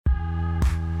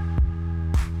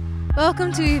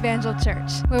Welcome to Evangel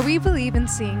Church, where we believe in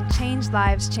seeing changed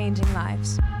lives changing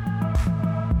lives.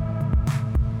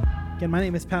 Again, my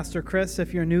name is Pastor Chris.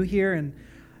 If you're new here and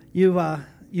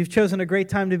you've chosen a great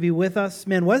time to be with us,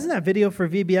 man, wasn't that video for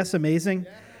VBS amazing?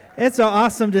 Yeah. It's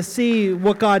awesome to see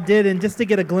what God did, and just to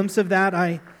get a glimpse of that.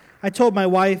 I told my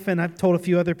wife, and I've told a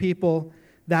few other people,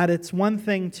 that it's one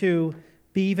thing to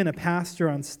be even a pastor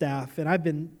on staff, and I've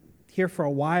been here for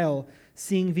a while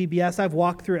seeing VBS. I've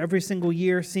walked through every single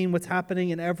year, seen what's happening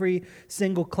in every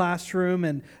single classroom,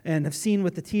 and have seen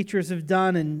what the teachers have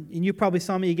done, and you probably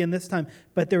saw me again this time,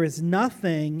 but there is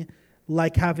nothing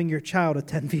like having your child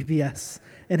attend VBS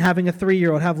and having a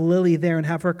 3-year-old, have Lily there and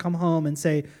have her come home and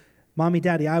say, "Mommy,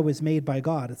 Daddy, I was made by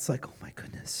God." It's like, oh my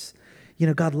goodness,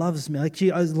 God loves me. Like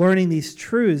I was learning these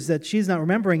truths that she's not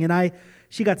remembering, and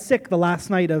she got sick the last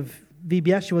night of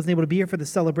VBS. She wasn't able to be here for the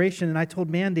celebration, and I told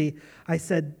Mandy, I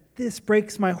said, "This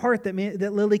breaks my heart that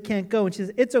Lily can't go." And she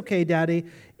says, "It's okay, Daddy,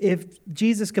 if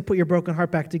Jesus could put your broken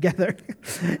heart back together."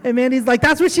 And Mandy's like,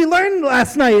 "That's what she learned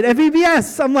last night at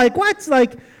VBS." I'm like, "What?"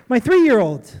 Like, my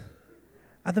 3-year-old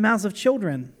at the mouths of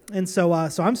children. And so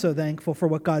I'm so thankful for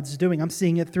what God's doing. I'm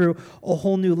seeing it through a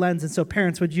whole new lens. And so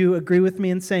parents, would you agree with me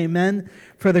and say amen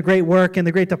for the great work and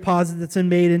the great deposit that's been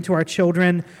made into our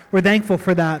children? We're thankful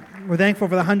for that. We're thankful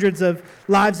for the hundreds of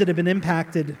lives that have been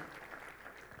impacted.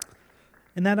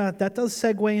 And that does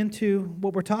segue into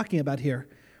what we're talking about here.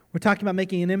 We're talking about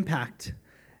making an impact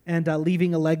and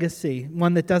leaving a legacy,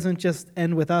 one that doesn't just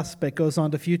end with us, but goes on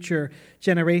to future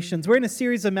generations. We're in a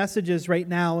series of messages right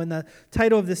now, and the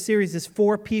title of this series is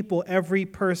 4 People Every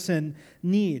Person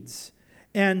Needs.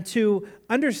 And to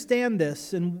understand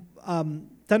this, and to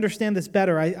understand this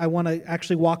better, I want to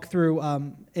actually walk through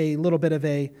a little bit of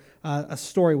a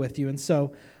story with you. And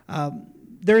so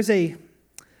there's a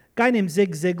guy named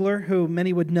Zig Ziglar, who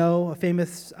many would know, a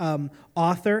famous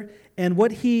author, and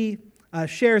what he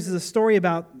shares is a story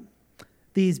about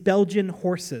these Belgian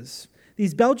horses.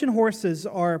 These Belgian horses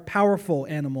are powerful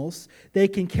animals. They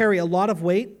can carry a lot of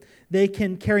weight. They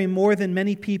can carry more than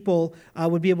many people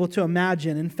would be able to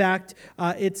imagine. In fact,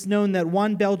 it's known that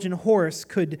one Belgian horse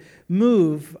could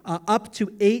move up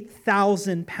to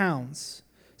 8,000 pounds.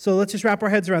 So let's just wrap our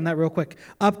heads around that real quick.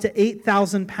 Up to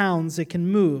 8,000 pounds it can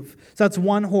move. So that's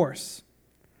one horse.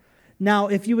 Now,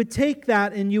 if you would take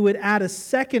that and you would add a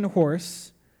second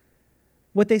horse,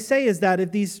 what they say is that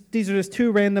if these are just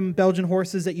 2 random Belgian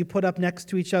horses that you put up next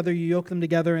to each other, you yoke them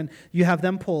together and you have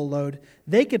them pull a load,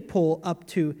 they could pull up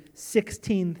to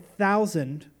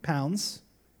 16,000 pounds,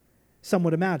 some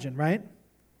would imagine, right?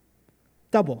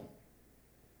 Double.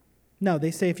 No,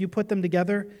 they say if you put them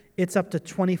together, it's up to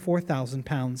 24,000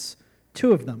 pounds,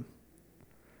 2 of them.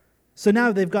 So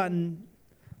now they've gotten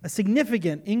a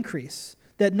significant increase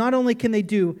that not only can they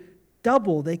do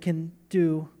double, they can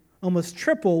do almost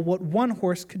triple what one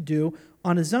horse could do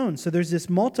on his own. So there's this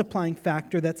multiplying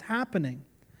factor that's happening.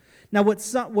 Now, what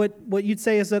you'd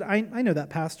say is that, I know that,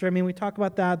 Pastor. I mean, we talk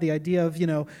about that, the idea of,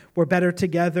 we're better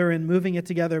together and moving it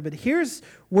together. But here's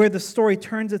where the story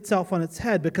turns itself on its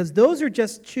head, because those are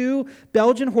just 2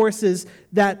 Belgian horses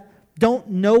that don't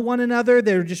know one another.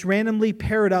 They're just randomly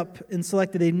paired up and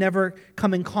selected. They've never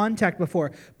come in contact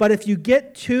before. But if you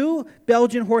get 2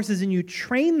 Belgian horses and you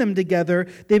train them together,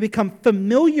 they become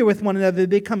familiar with one another.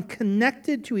 They become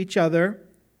connected to each other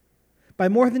by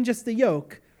more than just the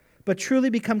yoke, but truly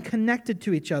become connected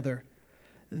to each other.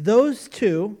 Those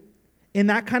 2, in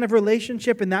that kind of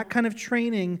relationship, in that kind of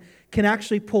training, can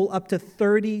actually pull up to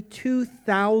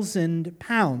 32,000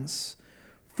 pounds.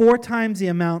 4 times the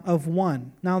amount of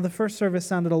one. Now, the first service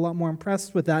sounded a lot more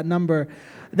impressed with that number.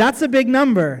 That's a big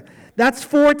number. That's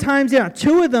 4 times,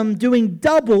 2 of them doing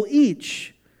double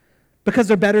each because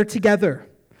they're better together.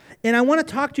 And I want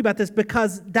to talk to you about this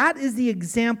because that is the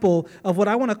example of what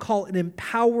I want to call an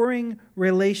empowering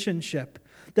relationship.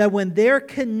 That when they're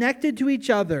connected to each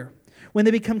other, when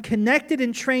they become connected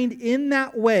and trained in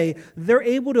that way, they're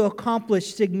able to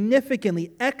accomplish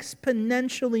significantly,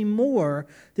 exponentially more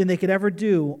than they could ever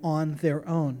do on their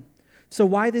own. So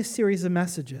why this series of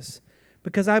messages?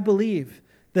 Because I believe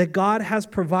that God has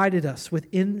provided us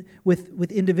with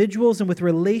individuals and with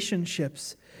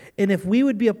relationships. And if we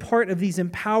would be a part of these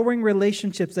empowering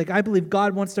relationships, like I believe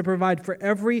God wants to provide for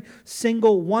every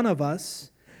single one of us,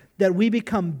 that we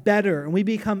become better and we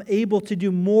become able to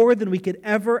do more than we could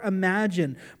ever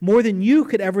imagine, more than you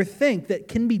could ever think that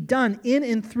can be done in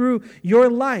and through your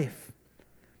life.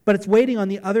 But it's waiting on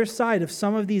the other side of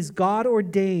some of these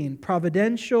God-ordained,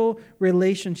 providential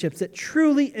relationships that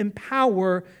truly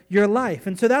empower your life.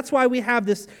 And so that's why we have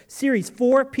this series,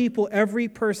 4 People Every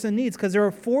Person Needs, because there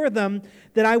are 4 of them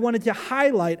that I wanted to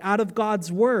highlight out of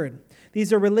God's Word.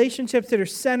 These are relationships that are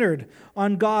centered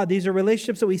on God. These are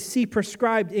relationships that we see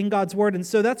prescribed in God's Word. And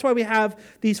so that's why we have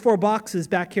these 4 boxes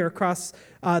back here across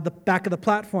the back of the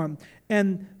platform.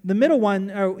 And the middle one,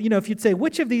 if you'd say,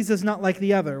 which of these is not like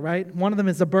the other, right? One of them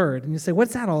is a bird. And you say,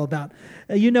 what's that all about?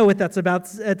 You know what that's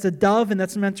about. It's a dove, and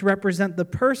that's meant to represent the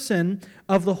person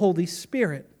of the Holy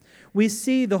Spirit. We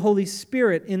see the Holy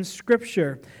Spirit in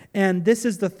Scripture, and this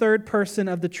is the third person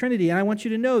of the Trinity. And I want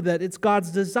you to know that it's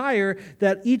God's desire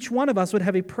that each one of us would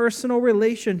have a personal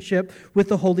relationship with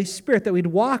the Holy Spirit, that we'd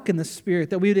walk in the Spirit,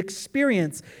 that we would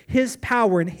experience His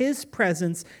power and His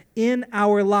presence in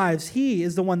our lives. He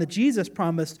is the one that Jesus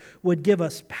promised would give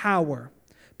us power.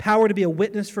 Power to be a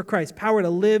witness for Christ, power to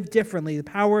live differently, the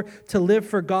power to live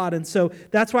for God. And so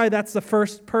that's why that's the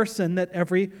first person that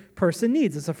every person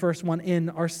needs. It's the first one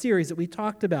in our series that we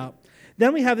talked about.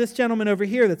 Then we have this gentleman over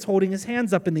here that's holding his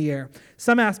hands up in the air.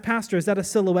 Some ask, Pastor, is that a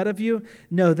silhouette of you?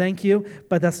 No, thank you,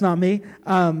 but that's not me.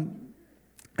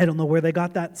 I don't know where they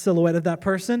got that silhouette of that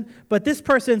person, but this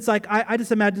person, it's like, I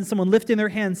just imagine someone lifting their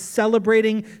hands,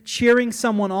 celebrating, cheering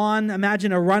someone on.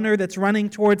 Imagine a runner that's running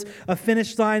towards a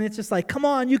finish line. It's just like, come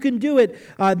on, you can do it.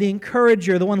 The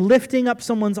encourager, the one lifting up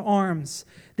someone's arms.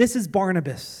 This is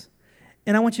Barnabas.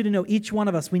 And I want you to know, each one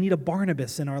of us, we need a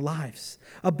Barnabas in our lives.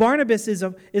 A Barnabas is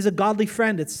a godly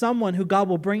friend. It's someone who God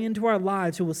will bring into our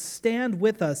lives, who will stand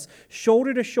with us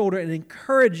shoulder to shoulder and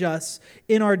encourage us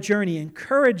in our journey,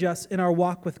 encourage us in our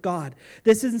walk with God.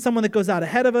 This isn't someone that goes out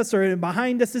ahead of us or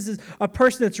behind us. This is a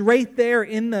person that's right there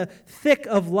in the thick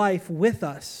of life with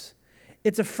us.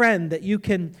 It's a friend that you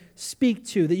can speak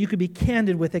to, that you can be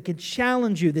candid with, that can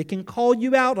challenge you, that can call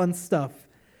you out on stuff,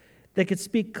 that could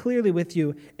speak clearly with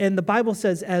you. And the Bible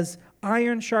says, as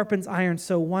iron sharpens iron,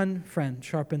 so one friend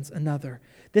sharpens another.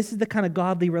 This is the kind of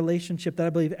godly relationship that I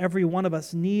believe every one of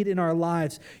us need in our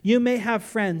lives. You may have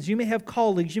friends, you may have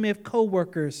colleagues, you may have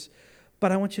co-workers,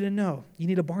 but I want you to know, you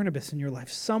need a Barnabas in your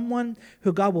life. Someone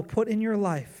who God will put in your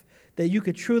life that you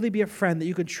could truly be a friend, that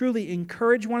you could truly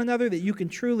encourage one another, that you can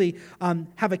truly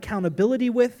have accountability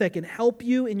with, that can help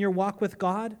you in your walk with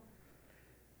God.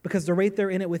 Because they're right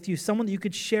there in it with you. Someone that you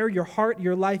could share your heart,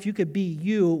 your life, you could be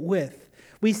you with.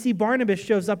 We see Barnabas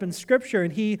shows up in Scripture,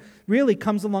 and he really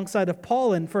comes alongside of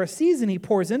Paul. And for a season, he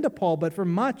pours into Paul. But for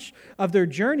much of their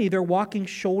journey, they're walking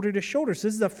shoulder to shoulder. So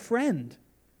this is a friend.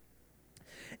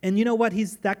 And you know what?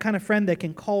 He's that kind of friend that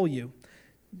can call you.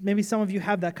 Maybe some of you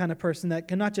have that kind of person that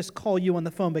can not just call you on the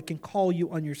phone, but can call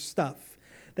you on your stuff.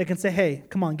 They can say, hey,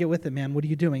 come on, get with it, man. What are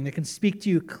you doing? They can speak to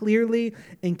you clearly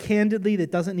and candidly,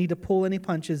 that doesn't need to pull any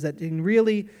punches, that can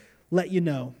really let you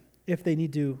know if they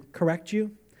need to correct you.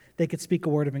 They could speak a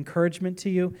word of encouragement to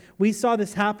you. We saw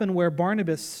this happen where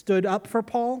Barnabas stood up for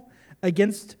Paul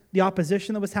against the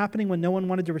opposition that was happening when no one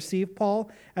wanted to receive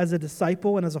Paul as a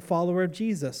disciple and as a follower of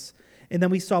Jesus. And then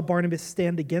we saw Barnabas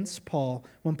stand against Paul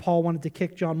when Paul wanted to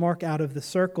kick John Mark out of the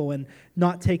circle and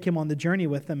not take him on the journey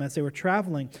with them as they were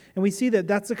traveling. And we see that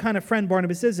that's the kind of friend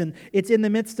Barnabas is, and it's in the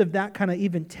midst of that kind of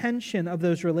even tension of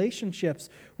those relationships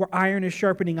where iron is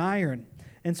sharpening iron.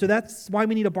 And so that's why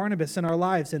we need a Barnabas in our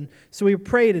lives. And so we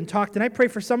prayed and talked, and I pray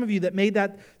for some of you that made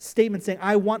that statement saying,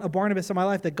 I want a Barnabas in my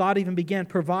life, that God even began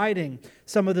providing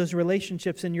some of those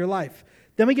relationships in your life.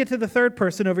 Then we get to the third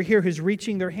person over here who's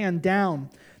reaching their hand down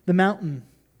the mountain.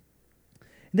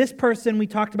 This person we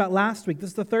talked about last week, this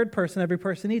is the third person every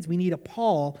person needs. We need a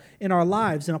Paul in our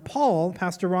lives. And a Paul,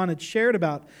 Pastor Ron had shared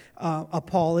about a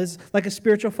Paul, is like a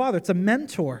spiritual father. It's a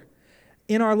mentor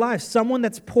in our lives, someone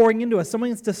that's pouring into us, someone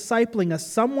that's discipling us,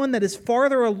 someone that is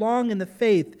farther along in the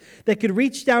faith that could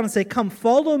reach down and say, come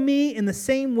follow me in the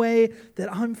same way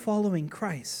that I'm following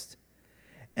Christ.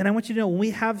 And I want you to know, when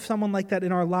we have someone like that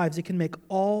in our lives, it can make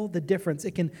all the difference.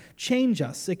 It can change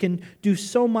us. It can do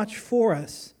so much for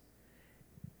us.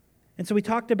 And so we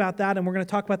talked about that, and we're going to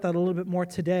talk about that a little bit more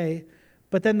today.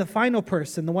 But then the final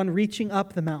person, the one reaching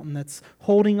up the mountain, that's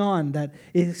holding on, that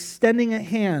is extending a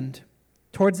hand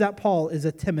towards that Paul, is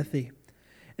a Timothy.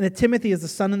 And a Timothy is a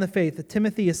son in the faith. A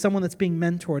Timothy is someone that's being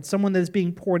mentored, someone that is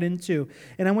being poured into.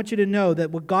 And I want you to know that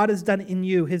what God has done in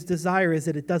you, His desire is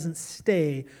that it doesn't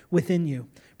stay within you,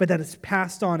 but that it's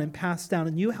passed on and passed down.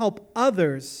 And you help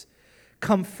others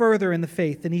come further in the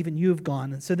faith than even you've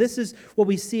gone. And so this is what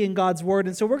we see in God's Word.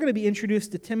 And so we're going to be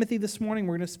introduced to Timothy this morning.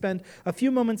 We're going to spend a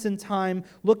few moments in time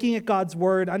looking at God's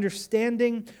Word,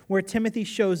 understanding where Timothy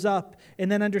shows up,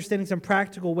 and then understanding some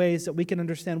practical ways that we can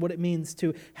understand what it means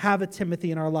to have a Timothy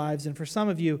in our lives. And for some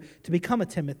of you, to become a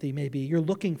Timothy, maybe you're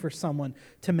looking for someone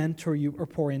to mentor you or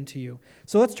pour into you.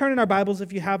 So let's turn in our Bibles,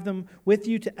 if you have them with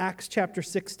you, to Acts chapter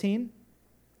 16.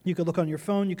 You can look on your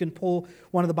phone. You can pull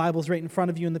one of the Bibles right in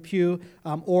front of you in the pew,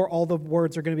 or all the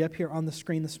words are going to be up here on the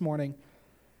screen this morning.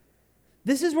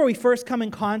 This is where we first come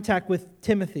in contact with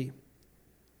Timothy.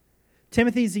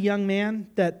 Timothy's a young man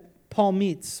that Paul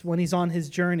meets when he's on his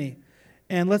journey.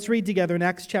 And let's read together in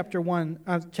Acts chapter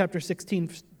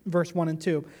 16, verse 1 and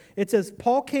 2. It says,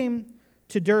 Paul came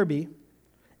to Derbe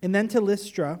and then to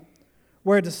Lystra,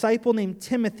 where a disciple named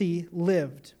Timothy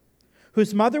lived,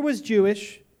 whose mother was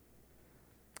Jewish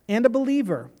and a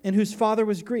believer, and whose father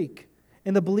was Greek.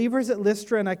 And the believers at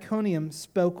Lystra and Iconium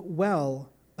spoke well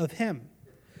of him.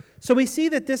 So we see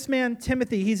that this man,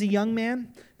 Timothy, he's a young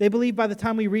man. They believe by the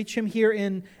time we reach him here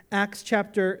in Acts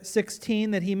chapter 16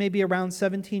 that he may be around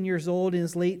 17 years old in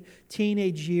his late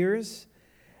teenage years.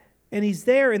 And he's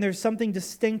there, and there's something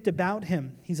distinct about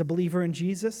him. He's a believer in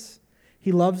Jesus.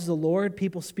 He loves the Lord.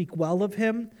 People speak well of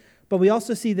him. But we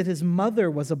also see that his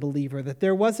mother was a believer, that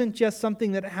there wasn't just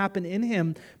something that happened in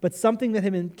him, but something that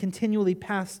had been continually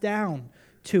passed down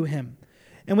to him.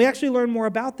 And we actually learn more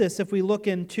about this if we look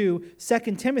into 2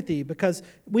 Timothy, because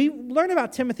we learn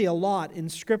about Timothy a lot in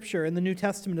Scripture, in the New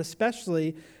Testament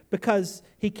especially, because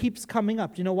he keeps coming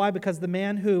up. Do you know why? Because the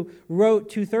man who wrote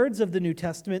 2/3 of the New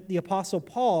Testament, the Apostle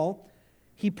Paul,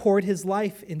 he poured his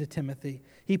life into Timothy.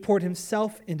 He poured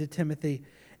himself into Timothy,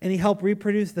 and he helped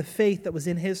reproduce the faith that was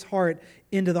in his heart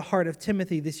into the heart of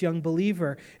Timothy, this young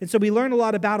believer. And so we learn a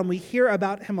lot about him. We hear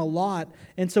about him a lot,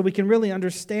 and so we can really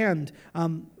understand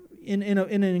in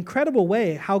an incredible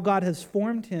way how God has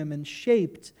formed him and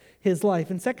shaped his life.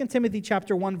 In 2 Timothy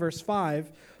chapter 1, verse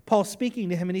 5, Paul's speaking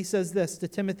to him, and he says this to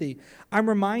Timothy, I'm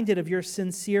reminded of your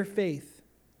sincere faith,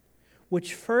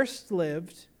 which first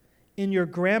lived in your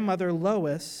grandmother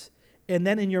Lois, and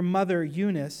then in your mother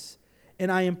Eunice,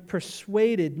 and I am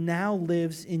persuaded now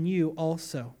lives in you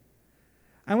also.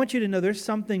 I want you to know there's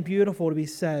something beautiful to be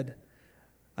said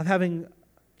of having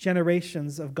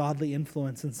generations of godly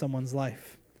influence in someone's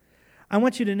life. I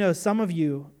want you to know some of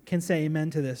you can say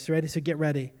amen to this. Ready? So get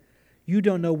ready. You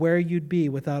don't know where you'd be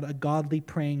without a godly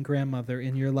praying grandmother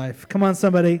in your life. Come on,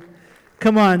 somebody.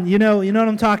 Come on. You know what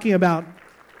I'm talking about.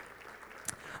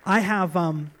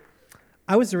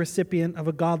 I was a recipient of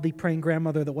a godly praying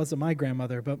grandmother that wasn't my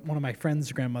grandmother, but one of my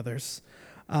friend's grandmothers.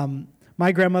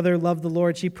 My grandmother loved the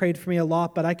Lord. She prayed for me a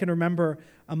lot, but I can remember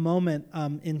a moment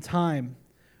in time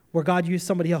where God used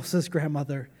somebody else's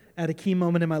grandmother at a key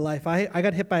moment in my life. I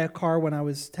got hit by a car when I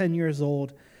was 10 years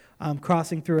old,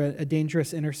 crossing through a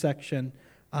dangerous intersection,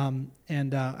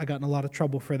 and I got in a lot of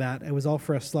trouble for that. It was all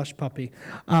for a slush puppy,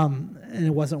 and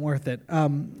it wasn't worth it.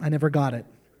 I never got it.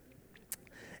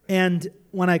 And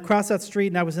when I crossed that street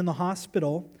and I was in the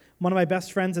hospital, one of my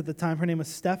best friends at the time, her name was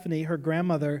Stephanie, her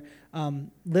grandmother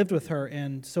lived with her,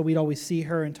 and so we'd always see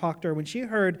her and talk to her. When she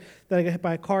heard that I got hit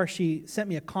by a car, she sent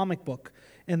me a comic book.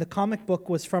 And the comic book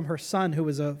was from her son, who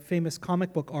was a famous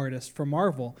comic book artist for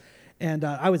Marvel. And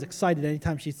I was excited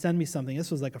anytime she'd send me something.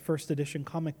 This was like a first edition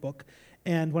comic book.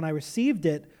 And when I received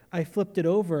it, I flipped it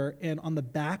over, and on the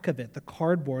back of it, the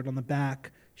cardboard on the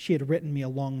back, she had written me a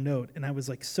long note. And I was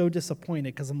like so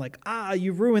disappointed because I'm like,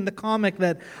 you ruined the comic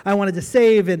that I wanted to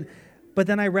save. But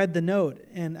then I read the note,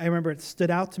 and I remember it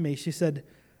stood out to me. She said,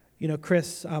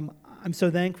 Chris, I'm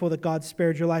so thankful that God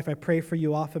spared your life. I pray for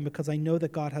you often because I know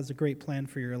that God has a great plan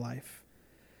for your life.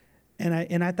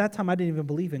 And at that time, I didn't even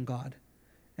believe in God.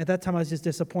 At that time, I was just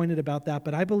disappointed about that.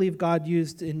 But I believe God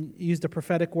used a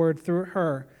prophetic word through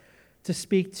her to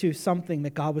speak to something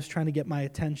that God was trying to get my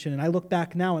attention. And I look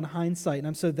back now in hindsight, and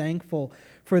I'm so thankful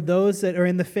for those that are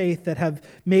in the faith that have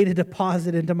made a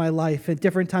deposit into my life at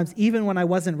different times, even when I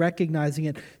wasn't recognizing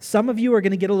it. Some of you are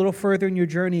going to get a little further in your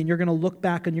journey, and you're going to look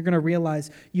back and you're going to realize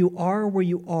you are where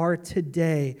you are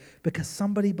today because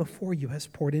somebody before you has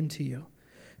poured into you.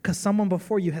 Because someone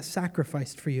before you has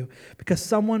sacrificed for you. Because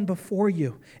someone before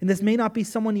you, and this may not be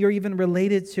someone you're even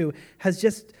related to, has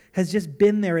just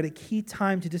been there at a key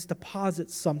time to just deposit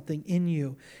something in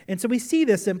you. And so we see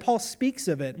this, and Paul speaks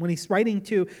of it when he's writing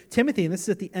to Timothy, and this is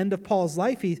at the end of Paul's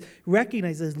life. He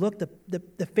recognizes, look,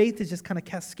 the faith is just kind of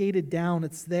cascaded down.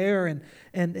 It's there, and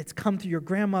it's come through your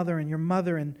grandmother and your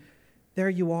mother, and there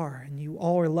you are, and you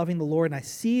all are loving the Lord, and I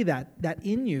see that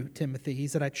in you, Timothy. He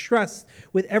said, I trust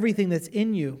with everything that's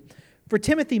in you. For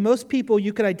Timothy, most people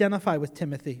you could identify with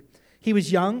Timothy. He was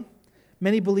young.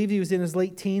 Many believe he was in his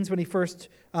late teens when he first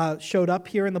showed up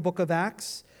here in the book of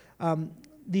Acts.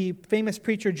 The famous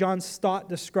preacher John Stott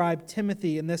described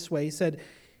Timothy in this way. He said,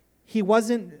 he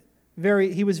was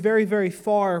very, very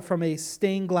far from a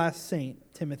stained glass saint,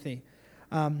 Timothy.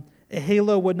 A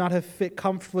halo would not have fit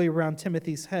comfortably around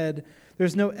Timothy's head.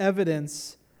 There's no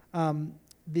evidence.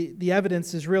 The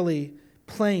evidence is really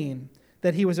plain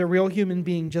that he was a real human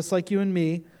being just like you and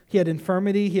me. He had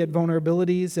infirmity, he had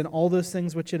vulnerabilities, and all those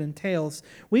things which it entails.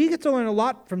 We get to learn a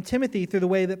lot from Timothy through the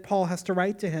way that Paul has to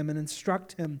write to him and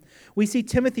instruct him. We see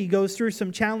Timothy goes through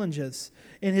some challenges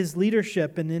in his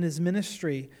leadership and in his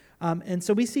ministry. And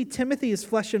so we see Timothy is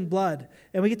flesh and blood,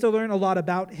 and we get to learn a lot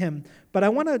about him. But I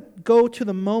want to go to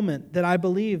the moment that I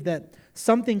believe that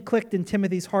something clicked in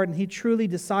Timothy's heart, and he truly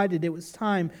decided it was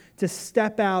time to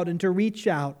step out and to reach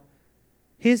out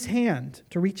his hand,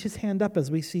 to reach his hand up as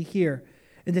we see here,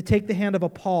 and to take the hand of a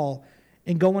Paul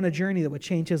and go on a journey that would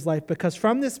change his life. Because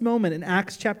from this moment in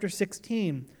Acts chapter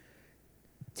 16,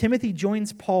 Timothy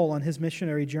joins Paul on his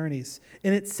missionary journeys,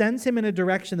 and it sends him in a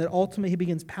direction that ultimately he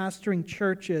begins pastoring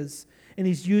churches, and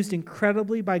he's used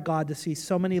incredibly by God to see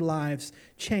so many lives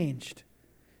changed,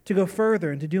 to go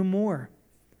further and to do more,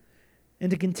 and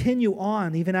to continue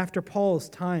on even after Paul's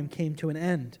time came to an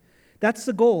end. That's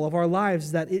the goal of our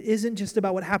lives, that it isn't just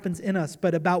about what happens in us,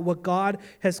 but about what God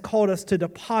has called us to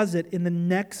deposit in the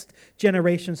next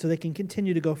generation so they can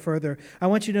continue to go further. I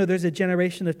want you to know there's a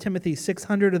generation of Timothy.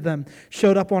 600 of them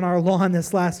showed up on our lawn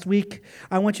this last week.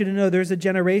 I want you to know there's a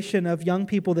generation of young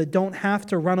people that don't have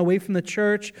to run away from the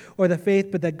church or the faith,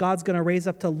 but that God's going to raise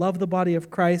up to love the body of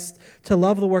Christ, to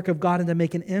love the work of God, and to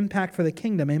make an impact for the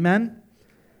kingdom. Amen?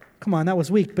 Come on, that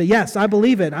was weak. But yes, I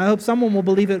believe it. I hope someone will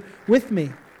believe it with me.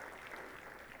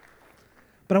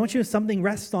 But I want you to know something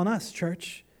rests on us,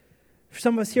 church. For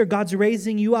some of us here, God's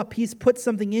raising you up. He's put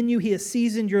something in you. He has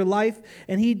seasoned your life.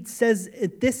 And He says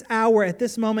at this hour, at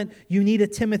this moment, you need a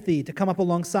Timothy to come up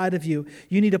alongside of you.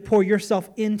 You need to pour yourself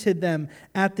into them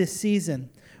at this season.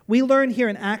 We learn here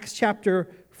in Acts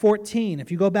chapter 14, if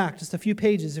you go back just a few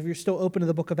pages, if you're still open to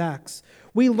the book of Acts,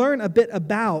 we learn a bit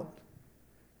about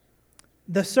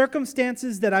the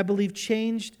circumstances that I believe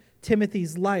changed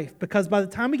Timothy's life. Because by the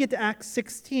time we get to Acts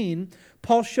 16,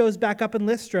 Paul shows back up in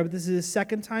Lystra, but this is his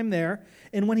second time there.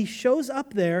 And when he shows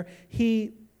up there,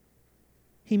 he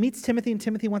meets Timothy, and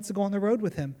Timothy wants to go on the road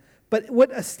with him. But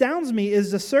what astounds me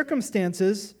is the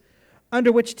circumstances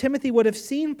under which Timothy would have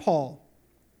seen Paul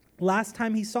last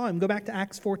time he saw him. Go back to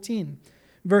Acts 14,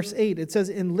 verse 8. It says,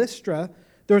 in Lystra,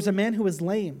 there was a man who was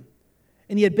lame,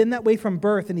 and he had been that way from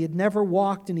birth, and he had never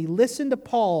walked, and he listened to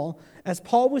Paul as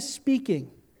Paul was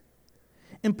speaking.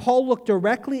 And Paul looked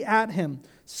directly at him,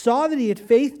 saw that he had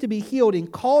faith to be healed,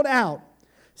 and called out,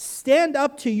 stand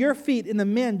up to your feet. And the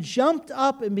man jumped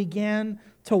up and began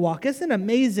to walk. Isn't it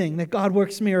amazing that God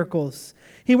works miracles?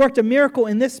 He worked a miracle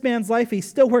in this man's life. He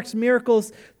still works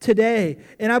miracles today.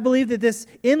 And I believe that this,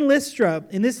 in Lystra,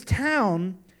 in this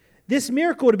town, this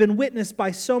miracle would have been witnessed by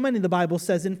so many, the Bible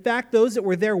says. In fact, those that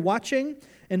were there watching,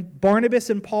 and Barnabas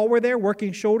and Paul were there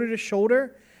working shoulder to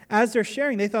shoulder, as they're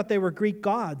sharing, they thought they were Greek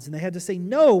gods, and they had to say,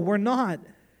 no, we're not.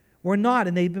 We're not.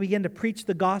 And they began to preach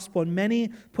the gospel, and many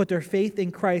put their faith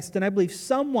in Christ. And I believe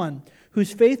someone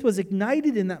whose faith was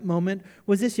ignited in that moment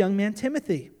was this young man,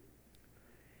 Timothy.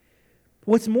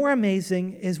 What's more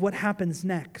amazing is what happens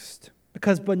next.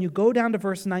 Because when you go down to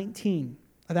verse 19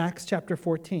 of Acts chapter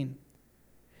 14,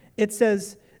 it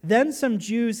says, then some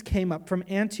Jews came up from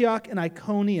Antioch and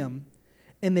Iconium,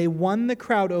 and they won the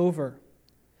crowd over.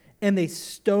 And they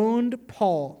stoned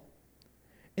Paul,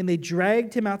 and they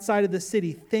dragged him outside of the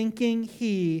city, thinking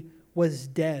he was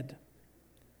dead.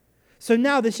 So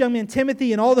now this young man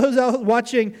Timothy and all those out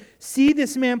watching see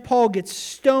this man Paul get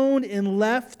stoned and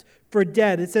left for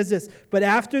dead. It says this, but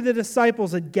after the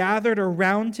disciples had gathered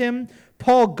around him,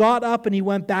 Paul got up and he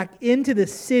went back into the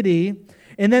city.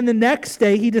 And then the next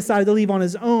day he decided to leave on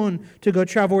his own to go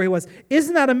travel where he was.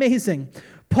 Isn't that amazing?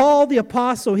 Paul the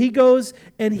apostle, he goes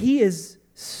and he is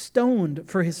stoned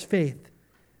for his faith.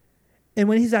 And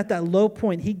when he's at that low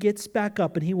point, he gets back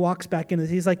up and he walks back in. And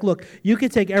he's like, look, you can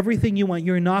take everything you want.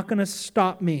 You're not going to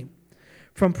stop me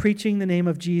from preaching the name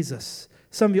of Jesus.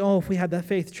 Some of you, if we had that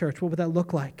faith, church, what would that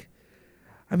look like?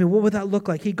 I mean, what would that look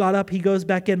like? He got up, he goes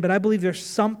back in. But I believe there's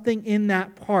something in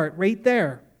that part right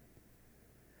there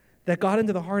that got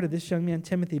into the heart of this young man,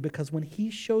 Timothy, because when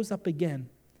he shows up again,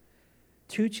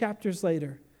 2 chapters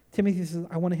later, Timothy says,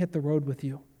 I want to hit the road with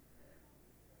you.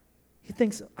 He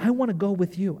thinks, I want to go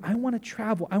with you. I want to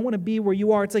travel. I want to be where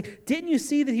you are. It's like, didn't you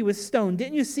see that he was stoned?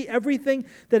 Didn't you see everything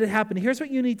that had happened? Here's what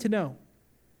you need to know.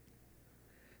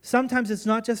 Sometimes it's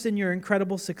not just in your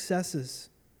incredible successes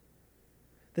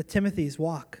that Timothys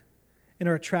walk and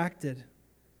are attracted,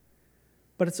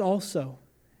 but it's also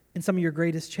in some of your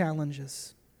greatest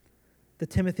challenges that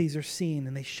Timothys are seen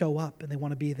and they show up and they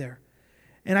want to be there.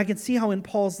 And I can see how in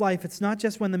Paul's life, it's not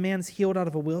just when the man's healed out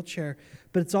of a wheelchair,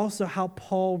 but it's also how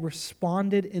Paul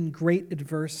responded in great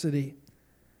adversity.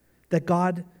 That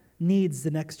God needs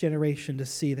the next generation to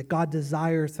see, that God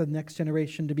desires for the next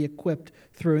generation to be equipped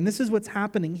through. And this is what's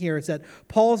happening here, is that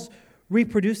Paul's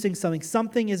reproducing something.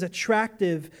 Something is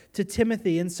attractive to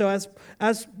Timothy. And so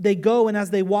as they go and as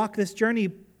they walk this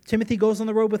journey, Timothy goes on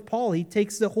the road with Paul. He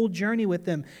takes the whole journey with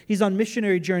them. He's on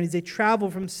missionary journeys. They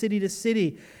travel from city to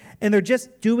city. And they're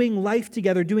just doing life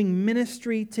together, doing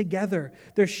ministry together.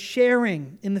 They're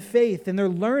sharing in the faith and they're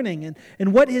learning.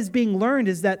 And what is being learned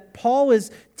is that Paul is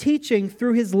teaching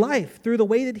through his life, through the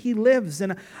way that he lives.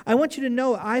 And I want you to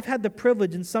know I've had the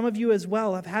privilege, and some of you as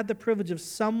well, have had the privilege of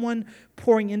someone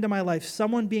pouring into my life,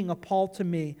 someone being a Paul to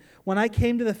me. When I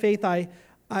came to the faith,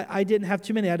 I didn't have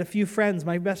too many. I had a few friends.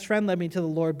 My best friend led me to the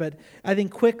Lord, but I think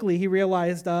quickly he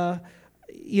realized,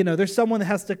 there's someone that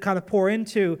has to kind of pour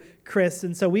into Chris.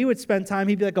 And so we would spend time.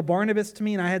 He'd be like a Barnabas to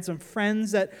me, and I had some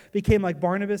friends that became like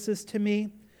Barnabases to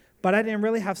me. But I didn't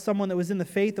really have someone that was in the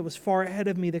faith that was far ahead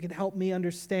of me that could help me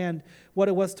understand what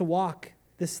it was to walk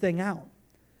this thing out.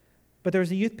 But there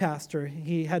was a youth pastor.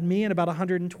 He had me and about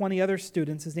 120 other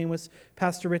students. His name was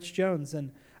Pastor Rich Jones.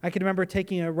 And I can remember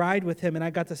taking a ride with him, and I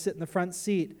got to sit in the front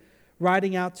seat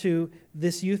riding out to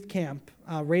this youth camp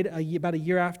about a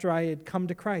year after I had come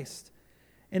to Christ.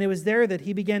 And it was there that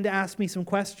he began to ask me some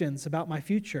questions about my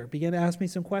future, began to ask me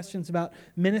some questions about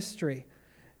ministry.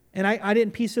 And I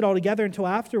didn't piece it all together until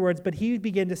afterwards, but he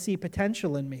began to see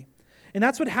potential in me. And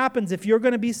that's what happens if you're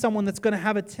going to be someone that's going to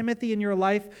have a Timothy in your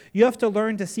life. You have to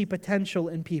learn to see potential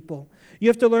in people. You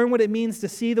have to learn what it means to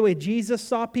see the way Jesus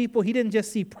saw people. He didn't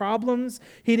just see problems.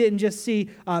 He didn't just see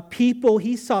people.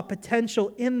 He saw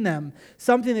potential in them,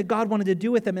 something that God wanted to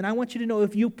do with them. And I want you to know,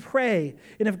 if you pray,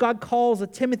 and if God calls a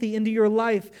Timothy into your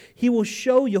life, He will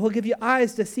show you. He'll give you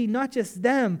eyes to see not just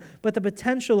them, but the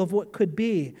potential of what could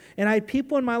be. And I had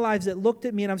people in my lives that looked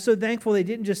at me, and I'm so thankful they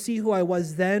didn't just see who I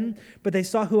was then, but they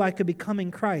saw who I could become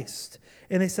in Christ.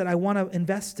 And they said, I want to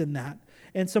invest in that.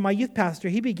 And so my youth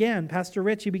pastor, Pastor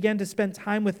Rich, he began to spend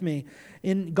time with me.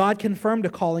 And God confirmed a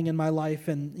calling in my life.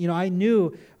 And, I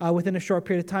knew within a short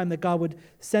period of time that God would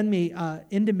send me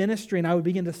into ministry and I would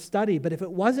begin to study. But if it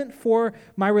wasn't for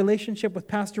my relationship with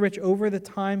Pastor Rich over the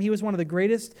time, he was one of the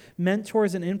greatest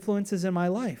mentors and influences in my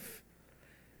life.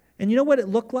 And you know what it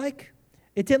looked like?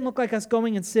 It didn't look like us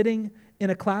going and sitting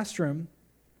in a classroom.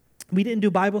 We didn't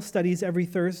do Bible studies every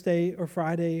Thursday or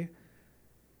Friday.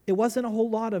 It wasn't a whole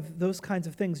lot of those kinds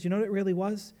of things. You know what it really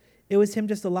was? It was him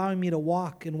just allowing me to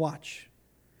walk and watch,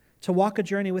 to walk a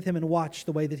journey with him and watch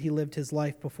the way that he lived his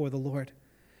life before the Lord.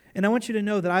 And I want you to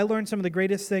know that I learned some of the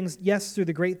greatest things, yes, through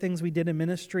the great things we did in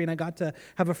ministry, and I got to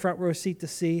have a front row seat to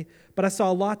see, but I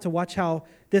saw a lot to watch how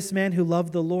this man who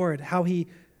loved the Lord, how he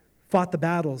fought the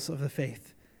battles of the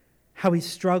faith, how he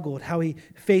struggled, how he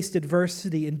faced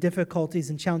adversity and difficulties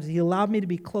and challenges. He allowed me to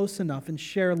be close enough and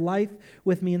share life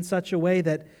with me in such a way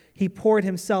that he poured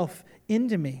himself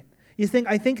into me.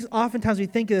 I think oftentimes we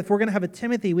think that if we're going to have a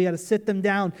Timothy, we got to sit them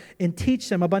down and teach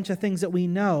them a bunch of things that we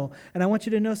know. And I want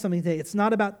you to know something today. It's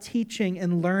not about teaching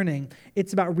and learning.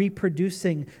 It's about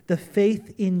reproducing the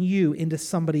faith in you into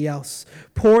somebody else.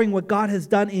 Pouring what God has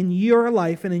done in your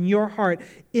life and in your heart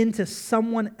into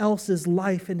someone else's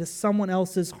life, into someone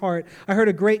else's heart. I heard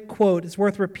a great quote. It's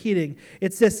worth repeating.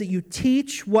 It's this, that you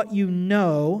teach what you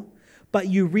know, but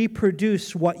you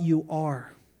reproduce what you are.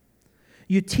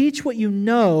 You teach what you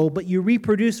know, but you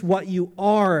reproduce what you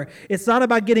are. It's not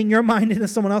about getting your mind into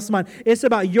someone else's mind. It's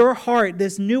about your heart,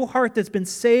 this new heart that's been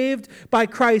saved by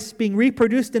Christ, being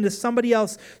reproduced into somebody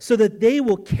else so that they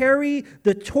will carry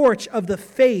the torch of the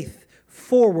faith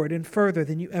forward and further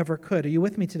than you ever could. Are you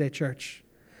with me today, church?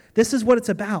 This is what it's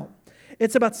about.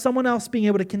 It's about someone else being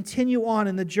able to continue on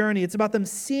in the journey. It's about them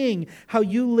seeing how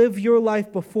you live your life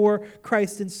before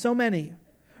Christ, and so many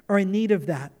are in need of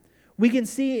that. We can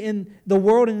see in the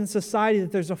world and in society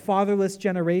that there's a fatherless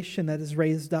generation that is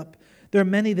raised up. There are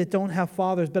many that don't have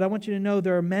fathers, but I want you to know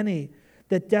there are many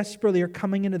that desperately are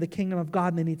coming into the kingdom of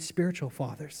God, and they need spiritual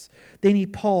fathers. They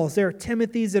need Pauls. There are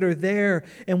Timothys that are there,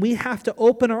 and we have to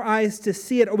open our eyes to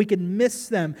see it, or we can miss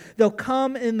them. They'll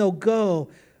come and they'll go.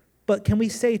 But can we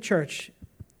say, church,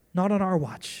 not on our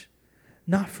watch,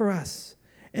 not for us.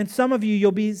 And some of you,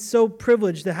 you'll be so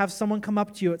privileged to have someone come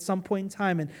up to you at some point in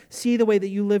time and see the way that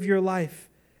you live your life.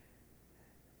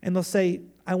 And they'll say,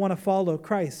 I want to follow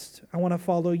Christ. I want to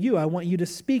follow you. I want you to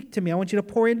speak to me. I want you to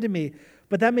pour into me.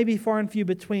 But that may be far and few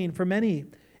between. For many,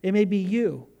 it may be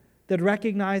you that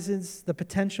recognizes the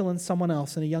potential in someone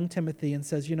else, in a young Timothy, and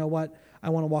says, you know what? I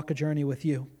want to walk a journey with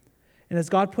you. And as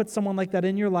God puts someone like that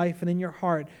in your life and in your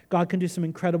heart, God can do some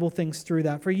incredible things through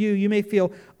that. For you, you may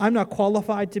feel, I'm not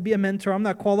qualified to be a mentor. I'm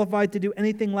not qualified to do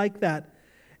anything like that.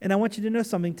 And I want you to know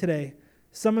something today.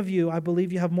 Some of you, I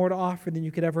believe you have more to offer than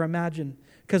you could ever imagine,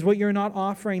 because what you're not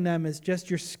offering them is just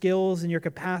your skills and your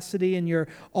capacity and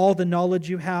all the knowledge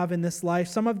you have in this life.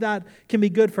 Some of that can be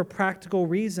good for practical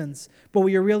reasons, but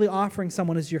what you're really offering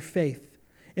someone is your faith.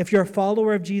 If you're a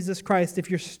follower of Jesus Christ, if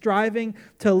you're striving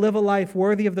to live a life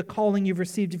worthy of the calling you've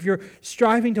received, if you're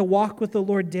striving to walk with the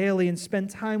Lord daily and spend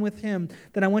time with Him,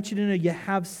 then I want you to know you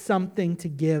have something to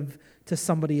give to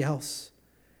somebody else.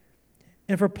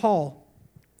 And for Paul,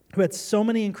 who had so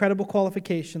many incredible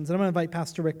qualifications, and I'm going to invite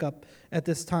Pastor Rick up at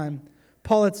this time.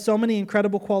 Paul had so many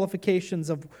incredible qualifications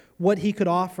of what he could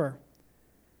offer.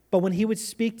 But when he would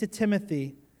speak to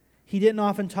Timothy, he didn't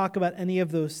often talk about any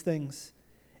of those things.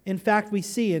 In fact, we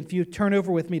see, if you turn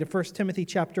over with me to 1 Timothy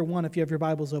chapter 1, if you have your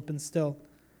Bibles open still.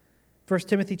 1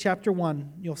 Timothy chapter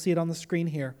 1, you'll see it on the screen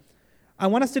here. I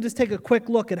want us to just take a quick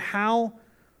look at how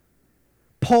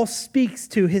Paul speaks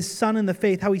to his son in the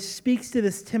faith, how he speaks to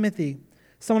this Timothy,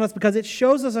 someone else, because it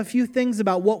shows us a few things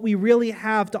about what we really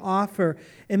have to offer.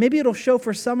 And maybe it'll show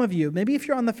for some of you. Maybe if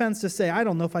you're on the fence to say, I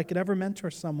don't know if I could ever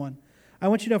mentor someone. I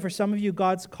want you to know for some of you,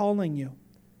 God's calling you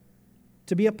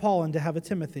to be a Paul and to have a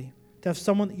Timothy, to have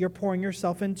someone that you're pouring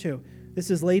yourself into.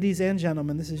 This is ladies and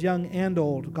gentlemen. This is young and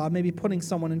old. God may be putting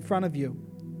someone in front of you.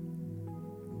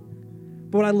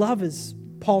 But what I love is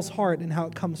Paul's heart and how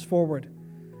it comes forward.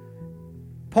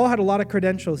 Paul had a lot of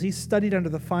credentials. He studied under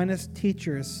the finest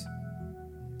teachers.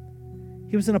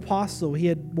 He was an apostle. He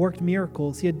had worked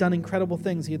miracles. He had done incredible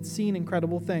things. He had seen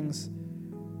incredible things.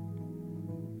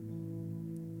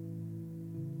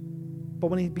 But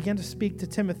when he began to speak to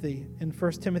Timothy in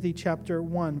 1 Timothy chapter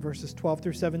 1, verses 12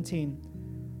 through 17,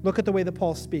 look at the way that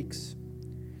Paul speaks.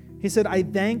 He said, I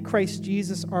thank Christ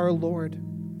Jesus our Lord,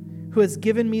 who has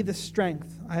given me the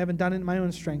strength. I haven't done it in my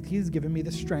own strength. He's given me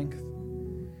the strength.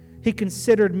 He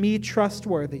considered me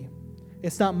trustworthy.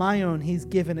 It's not my own. He's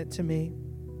given it to me.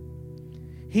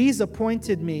 He's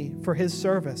appointed me for His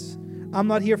service. I'm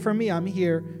not here for me. I'm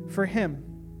here for Him.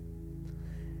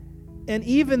 And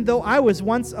even though I was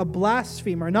once a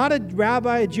blasphemer, not a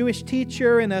rabbi, a Jewish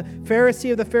teacher, and a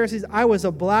Pharisee of the Pharisees, I was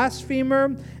a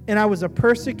blasphemer, and I was a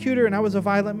persecutor, and I was a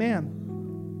violent man.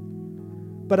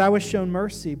 But I was shown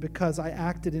mercy because I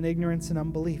acted in ignorance and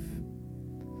unbelief.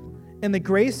 And the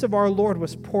grace of our Lord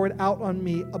was poured out on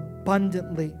me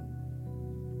abundantly.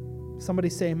 Somebody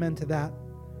say amen to that.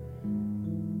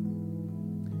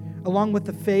 Along with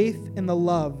the faith and the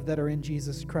love that are in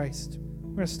Jesus Christ.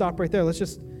 We're going to stop right there. Let's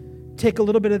just take a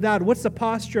little bit of that. What's the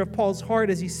posture of Paul's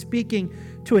heart as he's speaking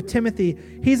to a Timothy?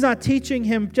 He's not teaching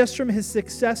him just from his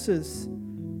successes.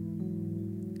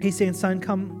 He's saying, son,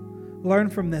 come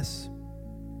learn from this.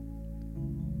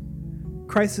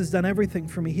 Christ has done everything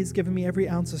for me. He's given me every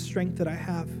ounce of strength that I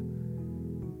have.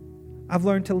 I've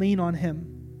learned to lean on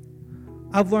Him.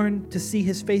 I've learned to see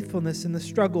His faithfulness in the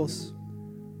struggles.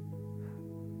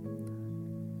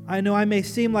 I know I may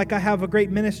seem like I have a great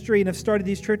ministry and have started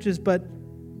these churches, but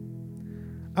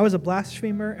I was a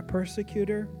blasphemer, a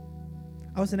persecutor.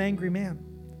 I was an angry man.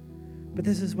 But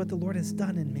this is what the Lord has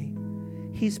done in me.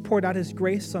 He's poured out His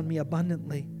grace on me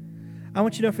abundantly. I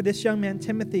want you to know for this young man,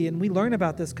 Timothy, and we learn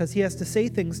about this because he has to say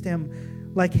things to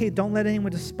him like, hey, don't let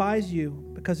anyone despise you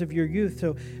because of your youth.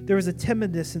 So there was a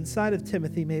timidness inside of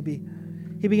Timothy maybe.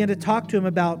 He began to talk to him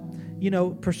about,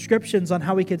 prescriptions on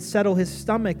how he could settle his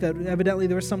stomach, that evidently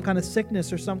there was some kind of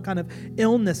sickness or some kind of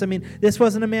illness. I mean, this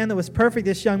wasn't a man that was perfect,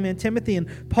 this young man, Timothy,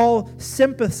 and Paul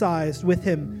sympathized with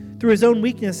him through his own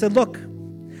weakness, said, look,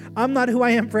 I'm not who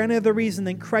I am for any other reason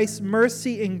than Christ's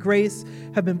mercy and grace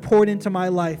have been poured into my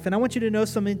life. And I want you to know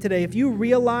something today. If you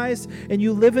realize and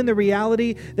you live in the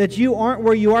reality that you aren't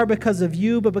where you are because of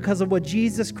you, but because of what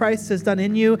Jesus Christ has done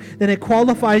in you, then it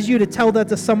qualifies you to tell that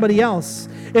to somebody else.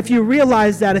 If you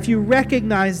realize that, if you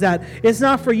recognize that, it's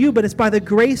not for you, but it's by the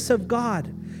grace of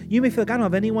God. You may feel like, I don't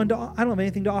have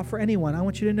anything to offer anyone. I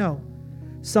want you to know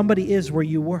somebody is where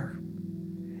you were.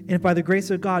 And if by the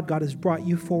grace of God, God has brought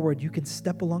you forward, you can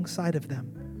step alongside of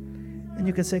them. And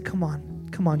you can say, come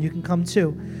on, you can come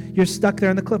too. You're stuck there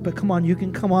in the cliff, but come on, you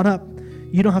can come on up.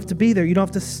 You don't have to be there. You don't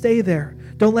have to stay there.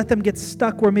 Don't let them get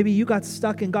stuck where maybe you got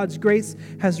stuck and God's grace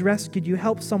has rescued you.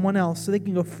 Help someone else so they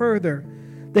can go further.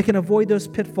 They can avoid those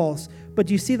pitfalls. But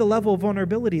do you see the level of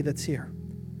vulnerability that's here?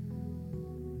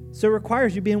 So it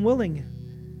requires you being willing,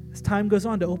 as time goes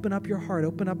on, to open up your heart,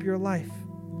 open up your life.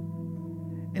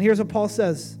 And here's what Paul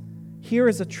says. Here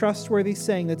is a trustworthy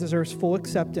saying that deserves full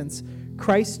acceptance.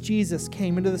 Christ Jesus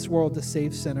came into this world to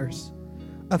save sinners,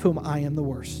 of whom I am the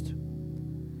worst.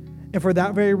 And for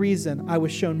that very reason, I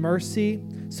was shown mercy,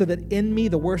 so that in me,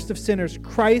 the worst of sinners,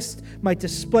 Christ might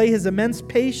display His immense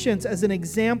patience as an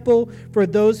example for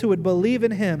those who would believe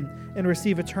in Him and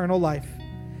receive eternal life.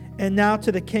 and now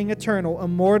to the King eternal,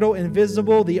 immortal,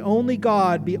 invisible, the only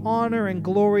God, be honor and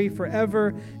glory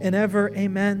forever and ever.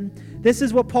 Amen. This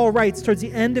is what Paul writes towards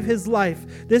the end of his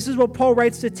life. This is what Paul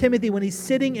writes to Timothy when he's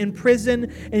sitting in prison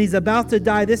and he's about to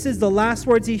die. This is the last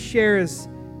words he shares.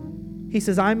 He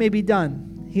says, I may be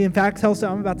done. He in fact tells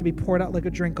him, I'm about to be poured out like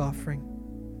a drink offering.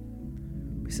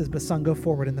 He says, but son, go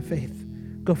forward in the faith.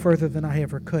 Go further than I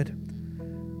ever could.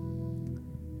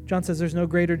 John says, there's no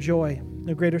greater joy,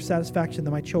 no greater satisfaction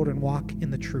than my children walk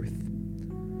in the truth.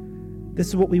 This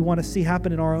is what we want to see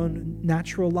happen in our own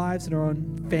natural lives, in our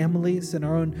own families, in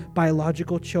our own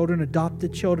biological children,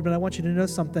 adopted children. But I want you to know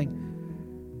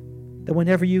something, that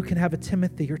whenever you can have a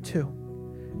Timothy or two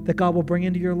that God will bring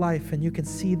into your life and you can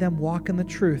see them walk in the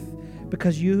truth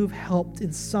because you've helped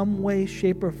in some way,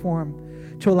 shape, or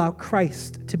form to allow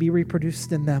Christ to be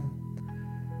reproduced in them.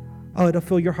 Oh, it'll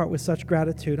fill your heart with such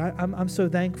gratitude. I'm so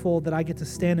thankful that I get to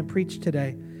stand and preach today.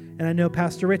 And I know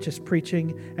Pastor Rich is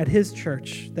preaching at his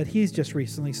church that he's just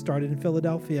recently started in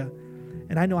Philadelphia.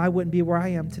 And I know I wouldn't be where I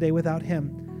am today without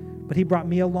him. But he brought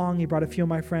me along. He brought a few of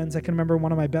my friends. I can remember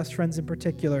one of my best friends in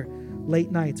particular, late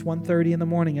nights, 1:30 in the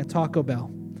morning at Taco Bell,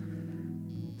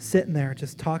 sitting there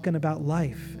just talking about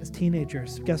life as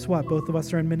teenagers. Guess what? Both of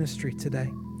us are in ministry today.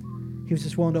 He was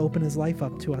just willing to open his life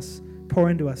up to us, pour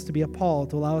into us, to be a Paul,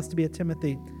 to allow us to be a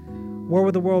Timothy. Where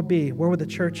would the world be? Where would the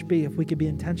church be if we could be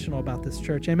intentional about this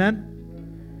church? Amen?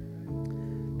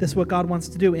 This is what God wants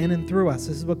to do in and through us.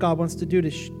 This is what God wants to do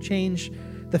to change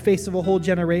the face of a whole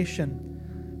generation.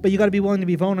 But you got to be willing to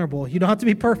be vulnerable. You don't have to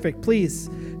be perfect, please.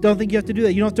 Don't think you have to do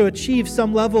that. You don't have to achieve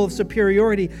some level of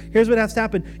superiority. Here's what has to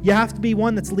happen. You have to be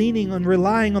one that's leaning and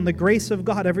relying on the grace of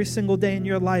God every single day in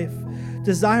your life,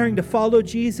 desiring to follow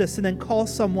Jesus, and then call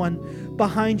someone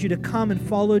behind you to come and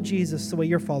follow Jesus the way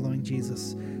you're following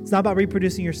Jesus. It's not about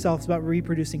reproducing yourself. It's about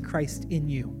reproducing Christ in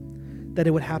you, that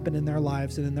it would happen in their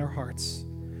lives and in their hearts.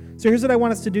 So here's what I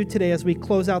want us to do today as we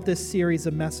close out this series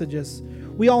of messages.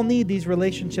 We all need these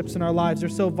relationships in our lives. They're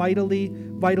so vitally,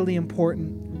 vitally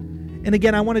important. And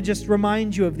again, I want to just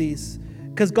remind you of these,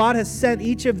 because God has sent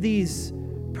each of these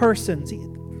persons,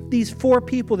 these 4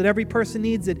 people that every person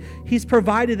needs it. He's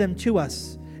provided them to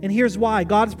us. And here's why.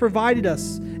 God has provided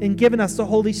us and given us the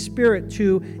Holy Spirit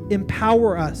to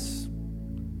empower us.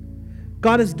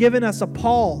 God has given us a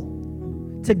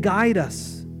Paul to guide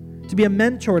us, to be a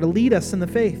mentor, to lead us in the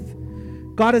faith.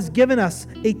 God has given us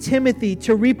a Timothy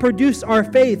to reproduce our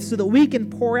faith so that we can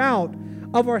pour out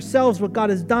of ourselves what God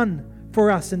has done for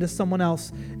us into someone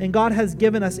else. And God has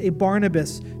given us a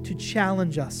Barnabas to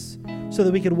challenge us so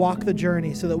that we could walk the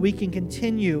journey, so that we can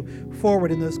continue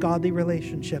forward in those godly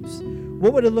relationships.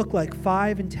 What would it look like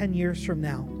 5 and 10 years from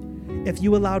now if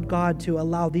you allowed God to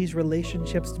allow these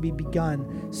relationships to be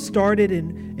begun, started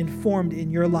and formed in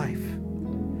your life?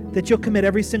 That you'll commit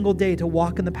every single day to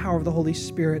walk in the power of the Holy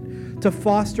Spirit, to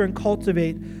foster and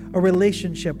cultivate a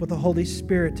relationship with the Holy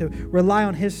Spirit, to rely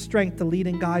on His strength to lead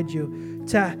and guide you,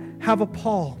 to have a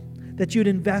Paul that you'd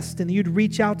invest in, you'd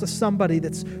reach out to somebody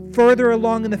that's further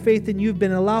along in the faith than you've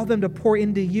been and allow them to pour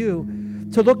into you,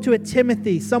 to look to a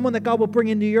Timothy, someone that God will bring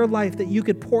into your life that you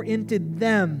could pour into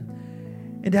them,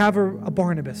 and to have a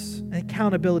Barnabas, an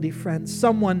accountability friend,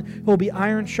 someone who will be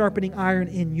iron sharpening iron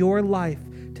in your life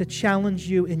to challenge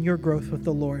you in your growth with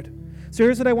the Lord. So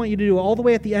here's what I want you to do. All the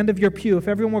way at the end of your pew, if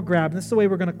everyone will grab, and this is the way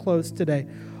we're going to close today.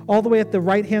 All the way at the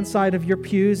right-hand side of your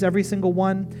pews, every single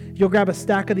one, you'll grab a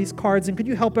stack of these cards, and could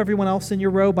you help everyone else in your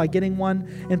row by getting one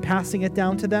and passing it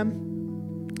down to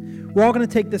them? We're all going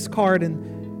to take this card,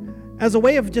 and as a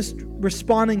way of just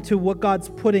responding to what God's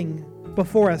putting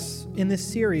before us in this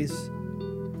series,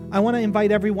 I want to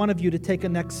invite every one of you to take a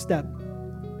next step.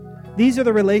 These are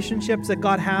the relationships that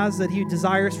God has, that He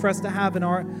desires for us to have in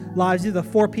our lives. These are the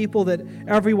 4 people that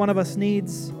every one of us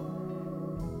needs.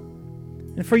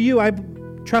 And for you, I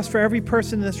trust for every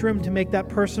person in this room to make that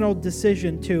personal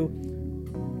decision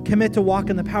to commit to walk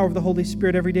in the power of the Holy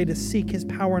Spirit every day, to seek His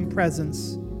power and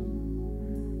presence.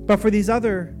 But for these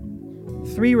other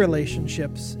 3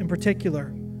 relationships in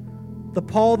particular, the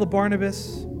Paul, the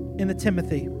Barnabas, and the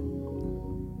Timothy,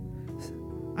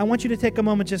 I want you to take a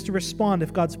moment just to respond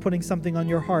if God's putting something on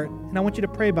your heart. And I want you to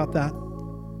pray about that.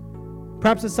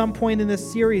 Perhaps at some point in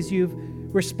this series, you've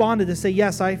responded to say,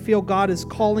 yes, I feel God is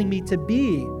calling me to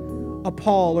be a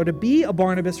Paul or to be a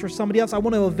Barnabas for somebody else. I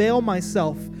want to avail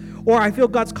myself. Or I feel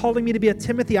God's calling me to be a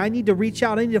Timothy. I need to reach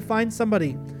out. I need to find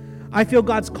somebody. I feel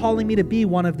God's calling me to be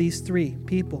one of these 3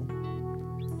 people.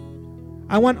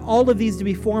 I want all of these to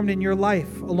be formed in your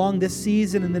life along this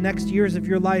season and the next years of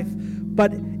your life.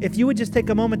 But if you would just take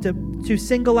a moment to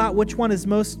single out which one is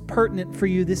most pertinent for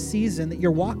you this season that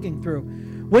you're walking through,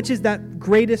 Which is that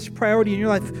greatest priority in your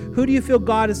life? Who do you feel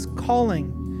God is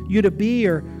calling you to be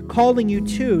or calling you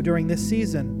to during this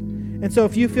season? And so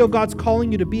if you feel God's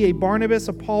calling you to be a Barnabas,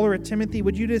 a Paul, or a Timothy,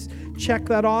 would you just check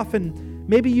that off? And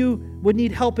maybe you would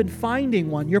need help in finding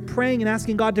one. You're praying and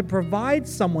asking God to provide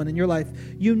someone in your life.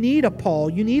 You need a Paul.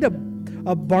 You need a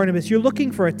Barnabas. You're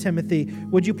looking for a Timothy.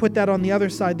 Would you put that on the other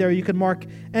side there? You can mark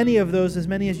any of those, as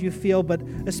many as you feel, but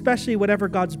especially whatever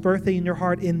God's birthing in your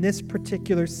heart in this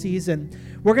particular season.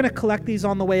 We're going to collect these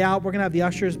on the way out. We're going to have the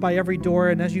ushers by every door,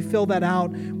 and as you fill that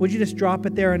out, would you just drop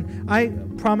it there? And I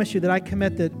promise you that I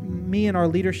commit that me and our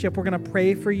leadership, we're going to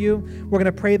pray for you. We're going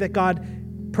to pray that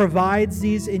God provides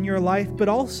these in your life, but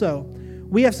also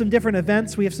we have some different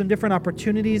events, we have some different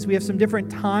opportunities, we have some different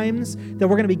times that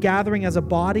we're going to be gathering as a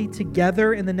body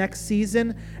together in the next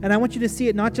season. And I want you to see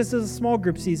it not just as a small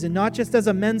group season, not just as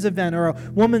a men's event or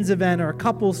a woman's event or a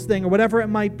couples thing or whatever it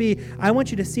might be. I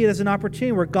want you to see it as an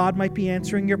opportunity where God might be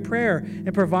answering your prayer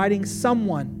and providing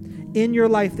someone in your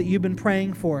life that you've been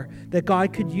praying for that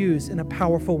God could use in a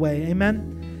powerful way.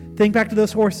 Amen? Think back to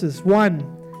those horses.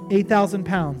 1, 8,000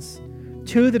 pounds.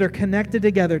 2 that are connected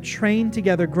together, trained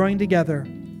together, growing together,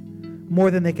 more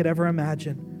than they could ever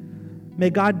imagine. May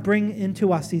God bring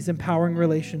into us these empowering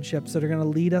relationships that are going to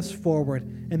lead us forward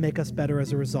and make us better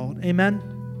as a result. Amen?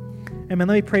 Amen.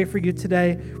 Let me pray for you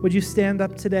today. Would you stand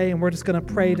up today, and we're just going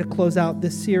to pray to close out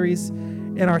this series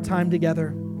in our time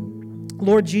together.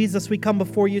 Lord Jesus, we come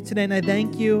before you today, and I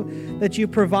thank you that you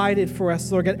provided for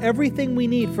us, Lord God, everything we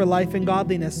need for life and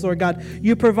godliness. Lord God,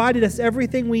 you provided us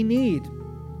everything we need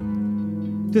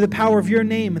through the power of your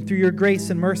name and through your grace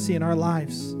and mercy in our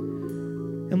lives.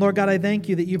 And Lord God, I thank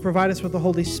you that you provide us with the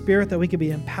Holy Spirit, that we can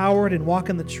be empowered and walk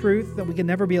in the truth, that we can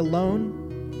never be alone.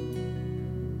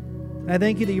 And I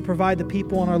thank you that you provide the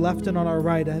people on our left and on our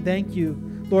right. I thank you,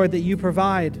 Lord, that you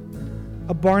provide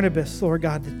a Barnabas, Lord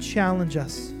God, to challenge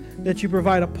us, that you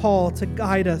provide a Paul to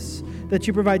guide us, that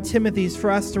you provide Timothy's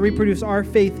for us to reproduce our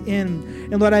faith in.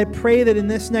 And Lord, I pray that in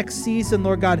this next season,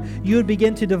 Lord God, you would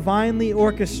begin to divinely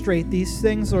orchestrate these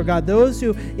things, Lord God. Those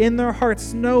who in their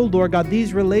hearts know, Lord God,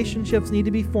 these relationships need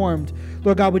to be formed.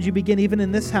 Lord God, would you begin even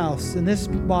in this house, in this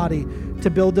body, to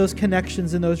build those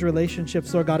connections and those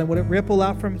relationships, Lord God, and would it ripple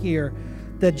out from here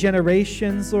that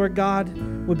generations, Lord God,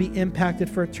 would be impacted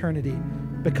for eternity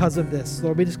because of this.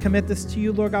 Lord, we just commit this to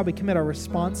you, Lord God. We commit our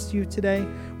response to you today.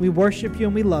 We worship you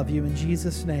and we love you in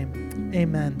Jesus' name.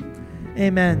 Amen.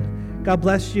 Amen. God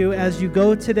bless you as you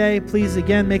go today. Please,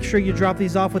 again, make sure you drop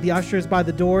these off with the ushers by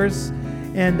the doors.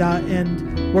 And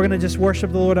we're going to just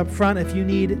worship the Lord up front. If you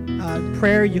need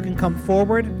prayer, you can come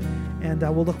forward. And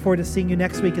we'll look forward to seeing you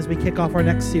next week as we kick off our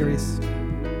next series.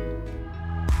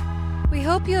 We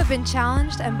hope you have been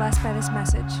challenged and blessed by this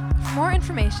message. For more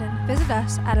information, visit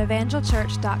us at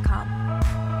evangelchurch.com.